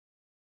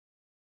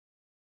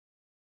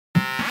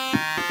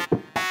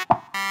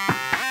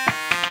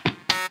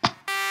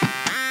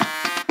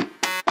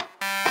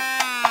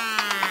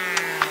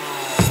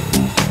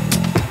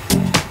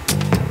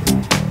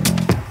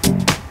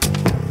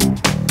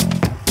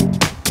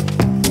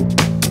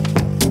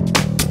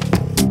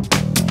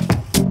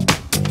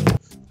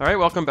All right,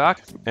 welcome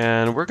back.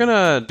 And we're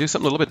gonna do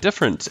something a little bit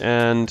different.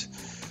 And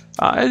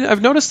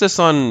I've noticed this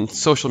on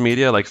social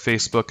media like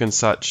Facebook and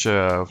such,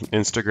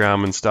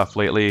 Instagram and stuff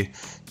lately,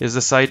 is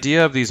this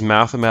idea of these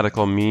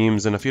mathematical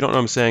memes. And if you don't know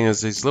what I'm saying,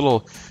 is these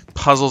little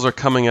puzzles are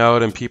coming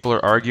out and people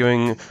are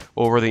arguing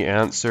over the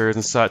answers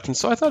and such. And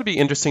so I thought it'd be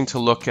interesting to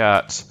look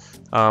at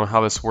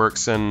how this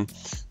works, and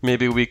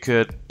maybe we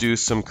could do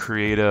some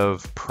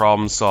creative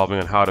problem solving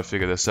on how to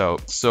figure this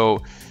out.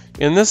 So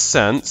in this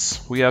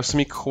sense, we have some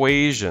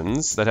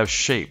equations that have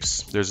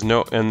shapes. There's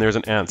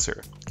an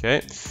answer,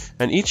 okay?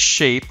 And each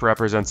shape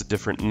represents a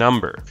different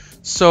number.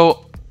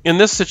 So in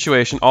this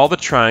situation, all the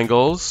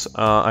triangles,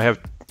 I have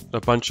a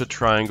bunch of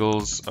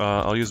triangles.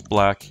 I'll use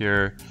black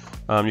here.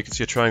 You can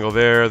see a triangle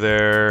there,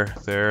 there,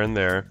 there, and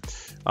there.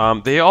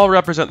 They all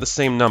represent the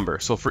same number.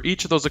 So for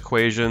each of those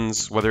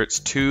equations, whether it's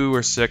 2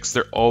 or 6,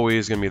 they're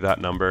always going to be that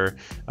number.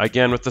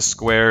 Again, with the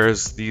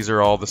squares, these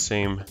are all the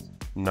same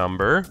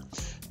number.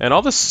 And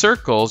all the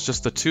circles,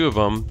 just the two of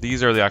them,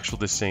 these are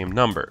the same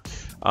number.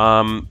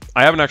 I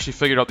haven't actually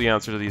figured out the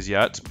answer to these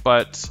yet,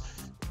 but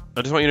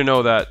I just want you to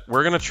know that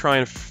we're going to try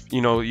and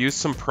use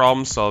some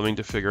problem solving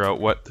to figure out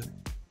what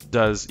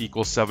does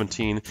equal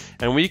 17,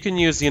 and we can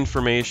use the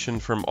information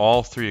from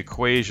all three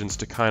equations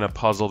to kind of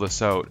puzzle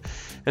this out.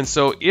 And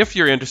so if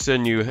you're interested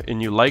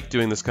and you like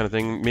doing this kind of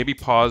thing, maybe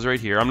pause right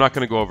here. I'm not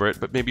going to go over it,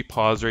 but maybe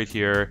pause right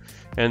here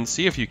and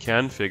see if you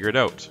can figure it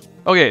out.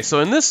 Okay, so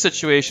in this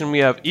situation we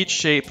have each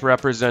shape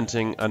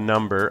representing a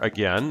number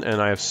again,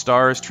 and I have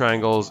stars,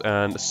 triangles,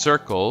 and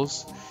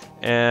circles,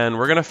 and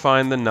we're going to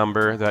find the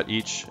number that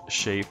each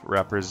shape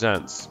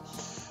represents.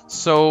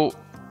 So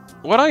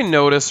what I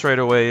notice right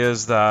away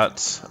is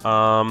that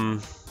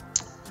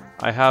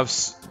I have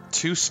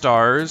 2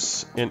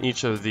 stars in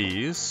each of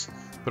these,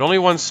 but only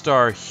 1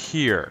 star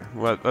here.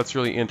 Well, that's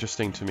really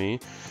interesting to me.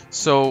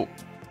 So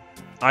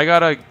I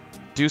gotta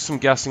do some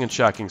guessing and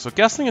checking. So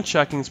guessing and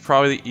checking is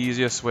probably the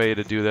easiest way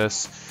to do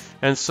this.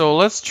 And so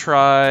let's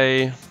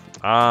try,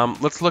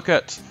 let's look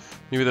at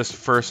maybe this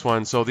first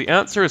one. So the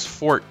answer is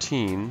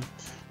 14,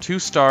 2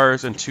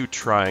 stars and 2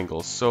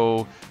 triangles.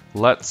 So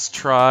let's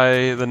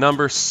try the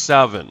number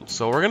 7.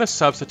 So we're going to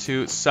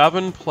substitute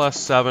 7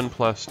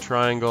 plus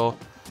triangle,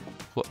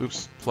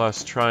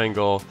 plus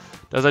triangle.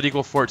 Does that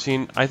equal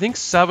 14? I think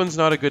 7's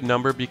not a good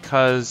number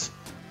because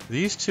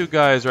these two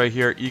guys right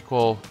here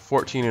equal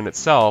 14 in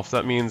itself.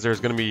 That means there's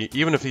going to be,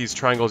 even if these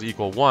triangles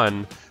equal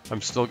 1,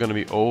 I'm still going to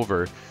be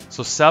over.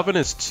 So 7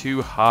 is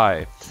too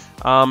high.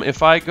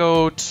 If I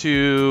go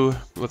to,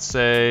 let's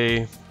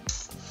say,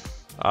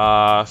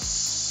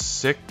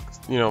 6,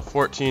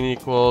 14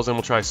 equals, and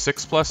we'll try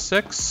 6 plus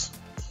 6.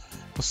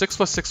 Well, 6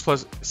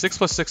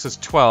 plus 6 is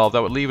 12.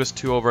 That would leave us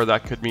 2 over.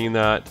 That could mean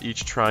that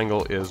each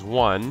triangle is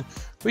 1.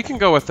 We can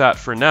go with that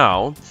for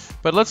now,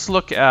 but let's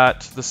look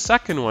at the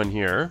second one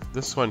here,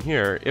 this one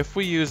here. If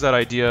we use that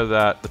idea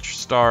that the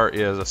star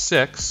is a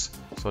 6,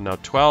 so now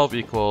 12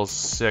 equals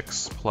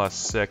 6 plus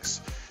 6,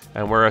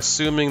 and we're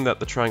assuming that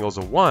the triangle is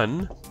a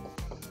 1,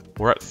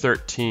 we're at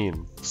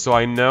 13. So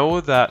I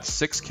know that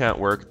 6 can't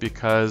work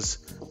because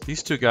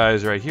these two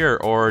guys right here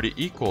already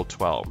equal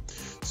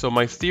 12. So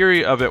my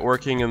theory of it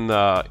working in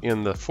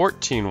the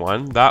 14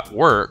 one, that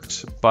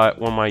worked, but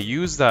when I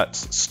use that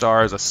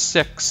star as a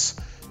 6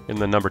 in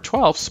the number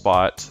 12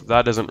 spot,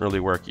 that doesn't really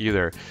work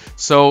either.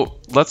 So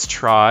let's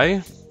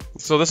try.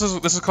 So this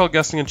is called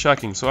guessing and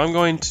checking. So I'm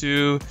going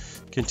to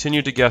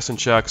continue to guess and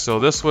check. So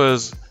this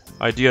was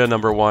idea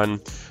number 1.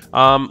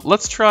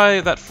 Let's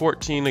try that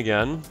 14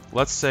 again.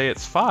 Let's say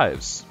it's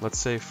 5s. Let's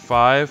say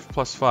 5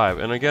 plus 5.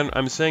 And again,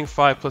 I'm saying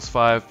 5 plus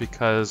 5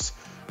 because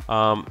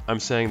I'm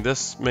saying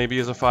this maybe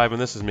is a 5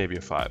 and this is maybe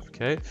a 5,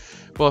 okay?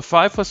 Well, if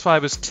 5 plus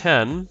 5 is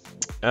 10,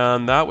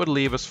 and that would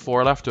leave us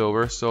 4 left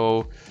over.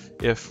 So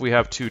if we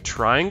have 2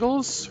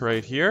 triangles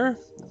right here,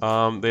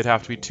 they'd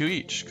have to be 2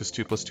 each because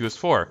 2 plus 2 is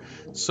 4.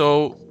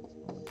 So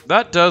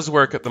that does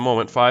work at the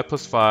moment. 5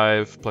 plus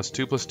 5 plus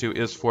 2 plus 2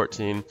 is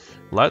 14.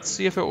 Let's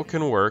see if it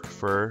can work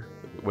for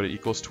what it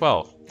equals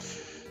 12.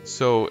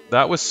 So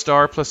that was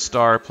star plus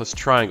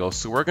triangle.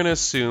 So we're going to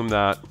assume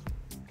that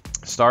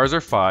stars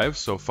are 5,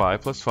 so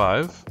 5 plus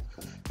 5.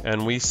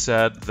 And we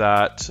said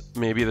that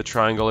maybe the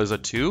triangle is a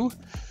 2.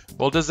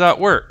 Well, does that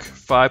work?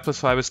 5 plus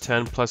 5 is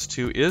 10, plus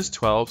 2 is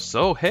 12.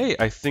 So hey,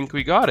 I think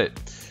we got it.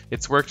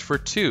 It's worked for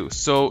 2.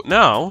 So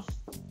now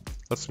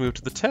let's move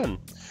to the 10.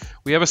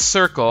 We have a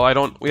circle.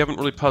 We haven't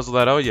really puzzled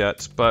that out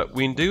yet, but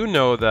we do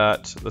know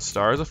that the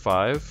star is a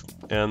 5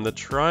 and the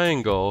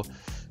triangle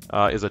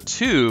is a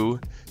 2.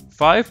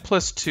 5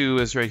 plus 2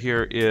 is right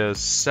here is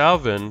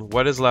 7.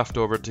 What is left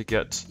over to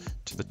get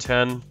to the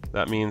 10?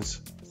 That means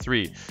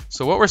 3.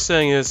 So what we're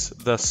saying is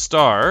the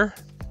star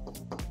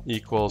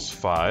equals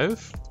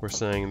 5. We're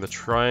saying the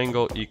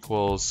triangle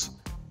equals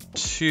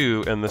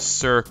 2 and the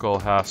circle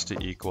has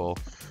to equal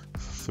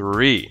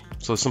 3.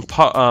 So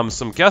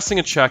some guessing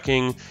and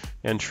checking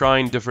and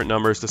trying different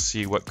numbers to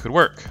see what could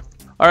work.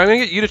 All right, I'm gonna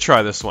get you to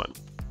try this one.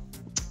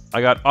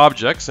 I got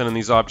objects, and then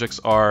these objects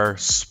are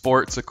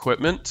sports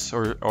equipment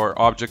or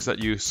objects that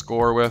you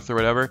score with or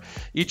whatever.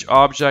 Each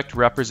object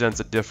represents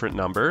a different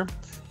number.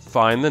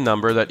 find the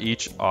number that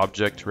each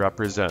object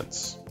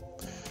represents.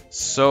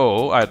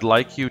 So I'd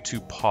like you to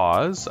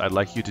pause. I'd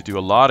like you to do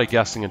a lot of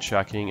guessing and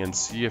checking and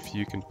see if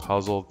you can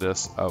puzzle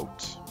this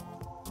out.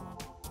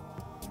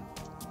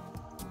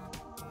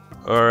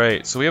 All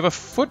right, so we have a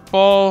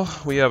football,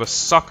 we have a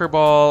soccer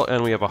ball,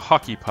 and we have a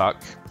hockey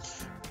puck.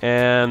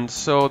 And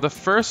so the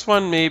first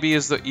one maybe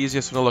is the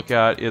easiest one to look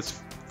at. It's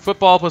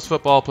football plus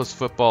football plus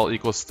football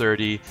equals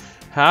 30.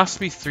 Has to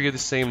be 3 of the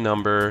same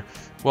number.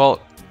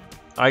 Well,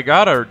 I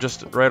gotta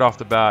just right off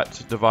the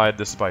bat divide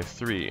this by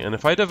 3. And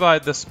if I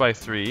divide this by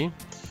 3,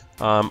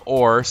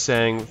 or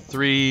saying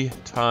 3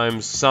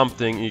 times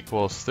something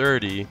equals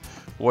 30,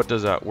 what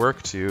does that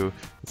work to?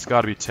 It's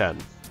gotta be 10.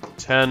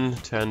 10,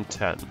 10,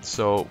 10.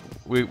 So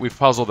we've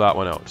puzzled that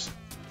one out.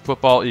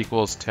 Football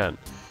equals 10.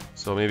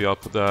 So maybe I'll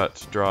put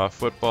that, draw a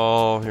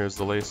football, here's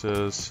the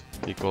laces,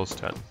 equals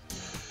 10.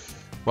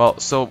 Well,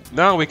 so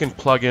now we can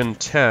plug in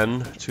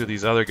 10 to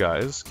these other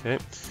guys, okay?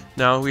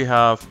 Now we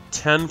have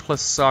 10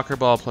 plus soccer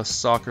ball plus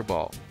soccer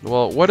ball.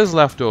 Well, what is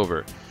left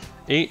over?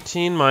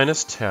 18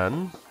 minus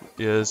 10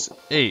 is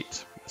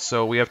 8.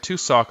 So we have 2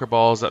 soccer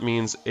balls, that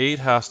means 8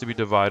 has to be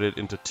divided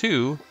into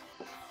 2.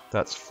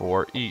 That's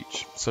 4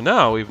 each. So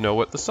now we know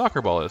what the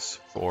soccer ball is,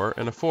 4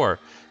 and a 4.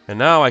 And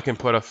now I can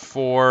put a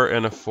 4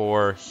 and a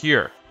 4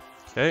 here,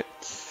 okay?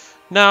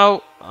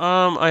 Now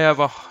I have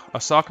a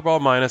soccer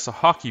ball minus a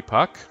hockey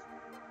puck,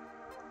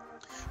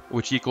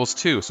 which equals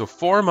 2. So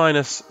 4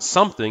 minus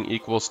something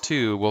equals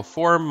 2. Well,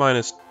 4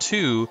 minus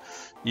 2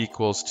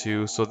 equals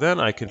 2. So then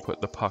I can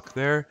put the puck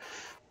there.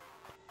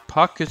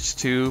 Puck is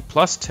 2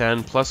 plus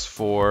 10 plus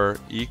 4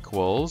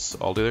 equals,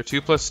 all together,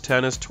 2 plus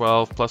 10 is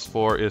 12 plus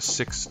 4 is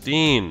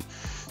 16.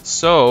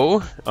 So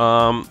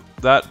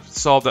that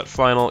solved that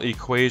final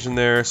equation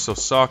there. So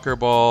soccer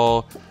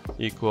ball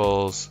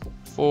equals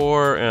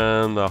 4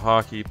 and the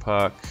hockey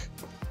puck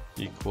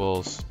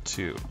equals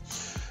 2.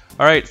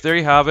 All right, there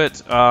you have it.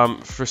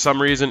 For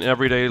some reason,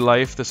 everyday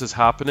life, this is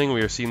happening.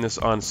 We are seeing this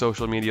on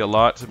social media a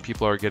lot, and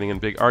people are getting in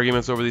big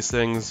arguments over these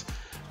things.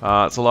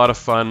 It's a lot of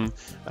fun.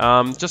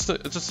 Just a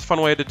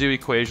fun way to do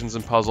equations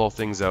and puzzle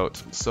things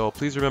out. So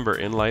please remember,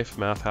 in life,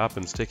 math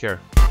happens. Take care.